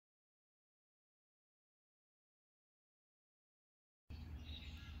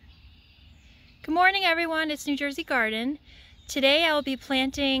Good morning everyone, it's New Jersey Garden. Today I will be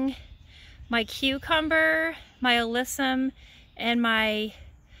planting my cucumber, my alyssum, and my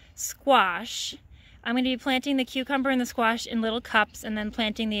squash. I'm going to be planting the cucumber and the squash in little cups and then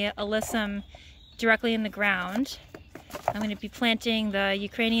planting the alyssum directly in the ground. I'm going to be planting the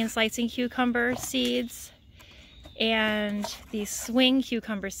Ukrainian slicing cucumber seeds and the swing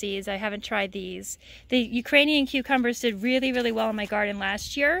cucumber seeds. I haven't tried these. The Ukrainian cucumbers did really well in my garden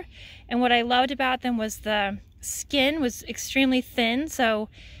last year, and what I loved about them was the skin was extremely thin. So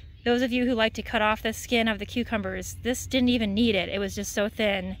those of you who like to cut off the skin of the cucumbers, this didn't even need it. It was just so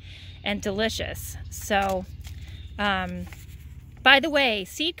thin and delicious. So by the way,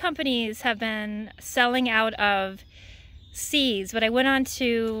 seed companies have been selling out of seeds, but I went on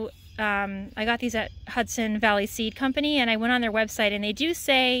to I got these at Hudson Valley Seed Company, and I went on their website, and they do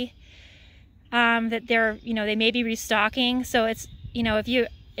say that they're, they may be restocking. So it's,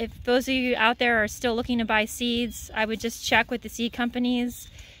 if those of you out there are still looking to buy seeds, I would just check with the seed companies.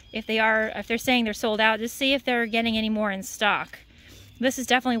 If they're saying they're sold out, just see if they're getting any more in stock. This is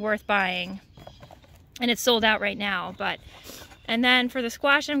definitely worth buying, and it's sold out right now. And then for the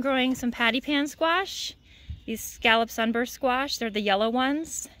squash, I'm growing some patty pan squash. These scallop sunburst squash, they're the yellow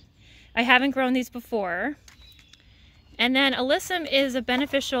ones. I haven't grown these before. And then alyssum is a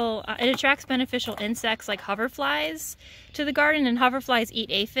beneficial, it attracts beneficial insects like hoverflies to the garden, and hoverflies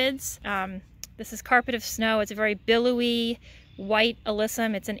eat aphids. This is carpet of snow. It's a very billowy white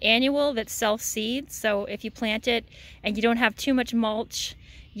alyssum. It's an annual that self-seeds, so if you plant it and you don't have too much mulch,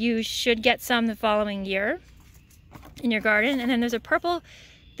 you should get some the following year in your garden. And then there's a purple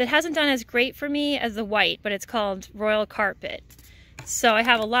that hasn't done as great for me as the white, but it's called Royal Carpet. So I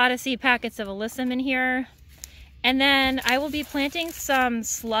have a lot of seed packets of alyssum in here. And then I will be planting some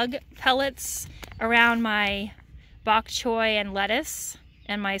slug pellets around my bok choy and lettuce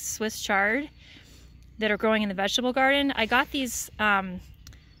and my Swiss chard that are growing in the vegetable garden. I got these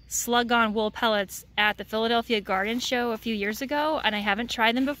slug on wool pellets at the Philadelphia Garden Show a few years ago, and I haven't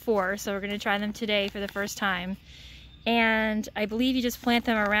tried them before, so we're going to try them today for the first time. And I believe you just plant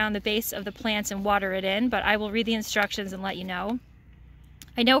them around the base of the plants and water it in, but I will read the instructions and let you know.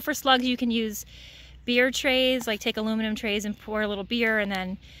 I know for slugs you can use beer trays, like take aluminum trays and pour a little beer, and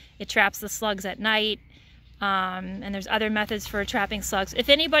then it traps the slugs at night. And there's other methods for trapping slugs. If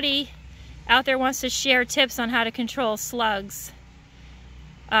anybody out there wants to share tips on how to control slugs,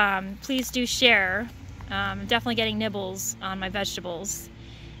 please do share. I'm definitely getting nibbles on my vegetables.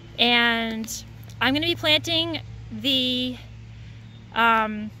 And I'm going to be planting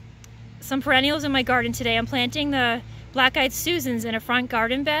some perennials in my garden today. I'm planting the black-eyed Susans in a front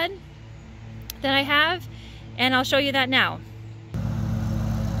garden bed that I have, and I'll show you that now.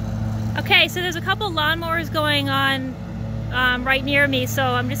 Okay, so there's a couple lawnmowers going on right near me, so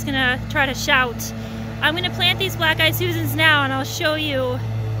I'm just gonna try to shout. I'm gonna plant these black-eyed Susans now, and I'll show you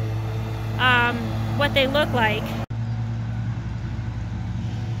what they look like.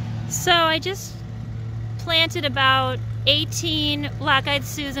 So I just planted about 18 black-eyed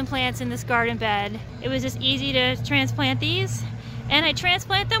Susan plants in this garden bed. It was just easy to transplant these, and I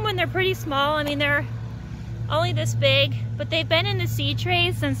transplant them when they're pretty small. I mean, they're only this big, but they've been in the seed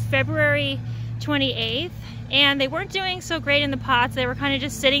trays since February 28th, and they weren't doing so great in the pots. They were kind of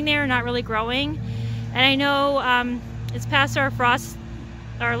just sitting there, not really growing. And I know it's past our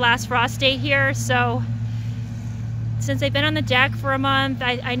last frost date here, so since they've been on the deck for a month,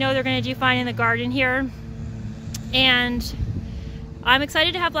 I know they're going to do fine in the garden here. And I'm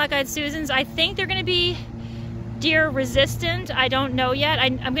excited to have black-eyed Susans. I think they're going to be deer resistant. I don't know yet.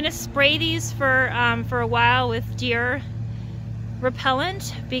 I'm going to spray these for a while with deer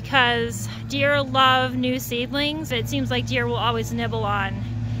repellent, because deer love new seedlings. It seems like deer will always nibble on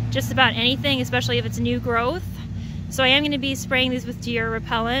just about anything, especially if it's new growth. So I am going to be spraying these with deer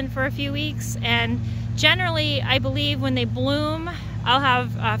repellent for a few weeks, and generally I believe when they bloom I'll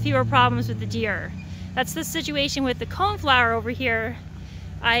have fewer problems with the deer. That's the situation with the coneflower over here.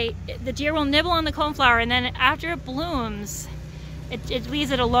 The deer will nibble on the coneflower, and then after it blooms, it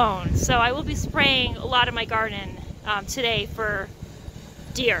leaves it alone. So I will be spraying a lot of my garden today for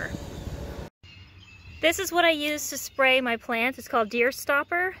deer. This is what I use to spray my plants. It's called Deer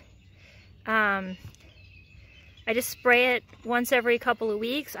Stopper. I just spray it once every couple of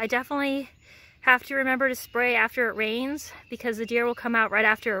weeks. I definitely have to remember to spray after it rains, because the deer will come out right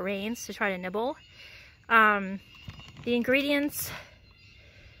after it rains to try to nibble. The ingredients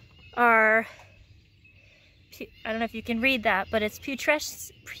are, I don't know if you can read that, but it's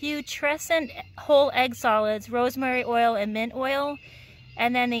putrescent whole egg solids, rosemary oil, and mint oil.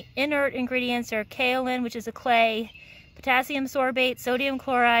 And then the inert ingredients are kaolin, which is a clay, potassium sorbate, sodium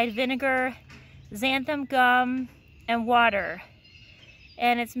chloride, vinegar, xanthan gum, and water.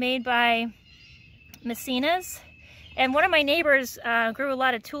 And it's made by Messina's. And one of my neighbors grew a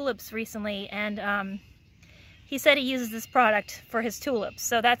lot of tulips recently, and he said he uses this product for his tulips.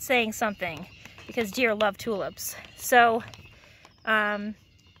 So that's saying something, because deer love tulips. So I'm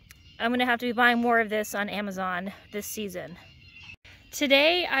gonna have to be buying more of this on Amazon this season.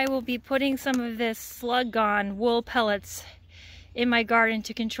 Today I will be putting some of this Slug Gone wool pellets in my garden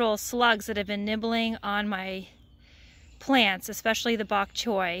to control slugs that have been nibbling on my plants, especially the bok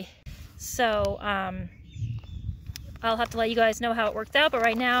choy. So I'll have to let you guys know how it worked out, but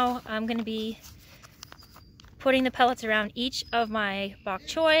right now I'm going to be putting the pellets around each of my bok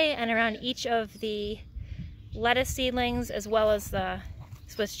choy and around each of the lettuce seedlings, as well as the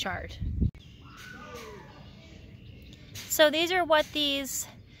Swiss chard. So these are what these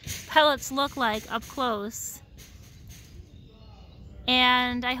pellets look like up close,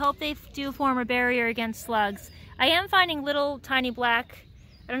 and I hope they do form a barrier against slugs. I am finding little tiny black,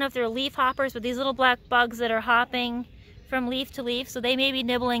 I don't know if they're leaf hoppers, but these little black bugs that are hopping from leaf to leaf, so they may be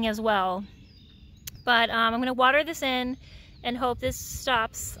nibbling as well. But I'm going to water this in and hope this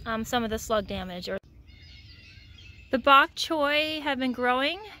stops some of the slug damage. The bok choy have been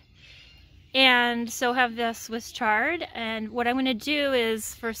growing, and so have the Swiss chard. And what I'm going to do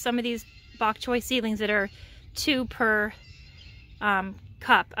is, for some of these bok choy seedlings that are 2 per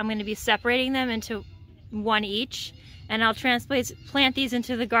cup, I'm going to be separating them into 1 each, and I'll plant these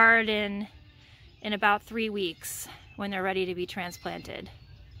into the garden in about 3 weeks when they're ready to be transplanted.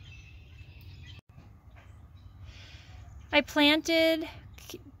 I planted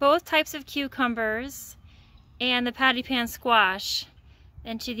both types of cucumbers and the patty pan squash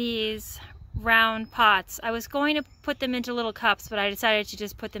into these round pots. I was going to put them into little cups, but I decided to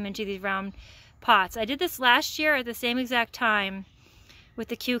just put them into these round pots. I did this last year at the same exact time with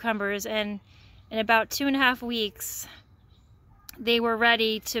the cucumbers, and in about 2.5 weeks they were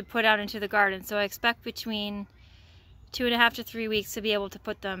ready to put out into the garden. So I expect between 2.5 to 3 weeks to be able to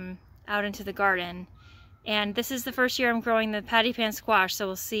put them out into the garden. And this is the first year I'm growing the patty pan squash, so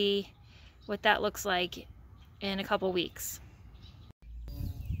we'll see what that looks like in a couple weeks.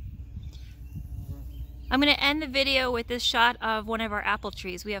 I'm going to end the video with this shot of one of our apple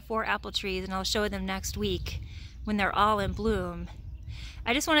trees. We have 4 apple trees, and I'll show them next week when they're all in bloom.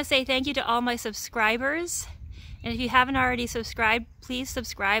 I just want to say thank you to all my subscribers, and if you haven't already subscribed, please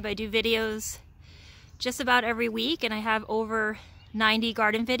subscribe. I do videos just about every week, and I have over 90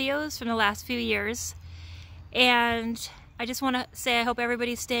 garden videos from the last few years. And I just want to say I hope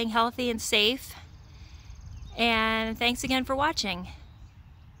everybody's staying healthy and safe, and thanks again for watching.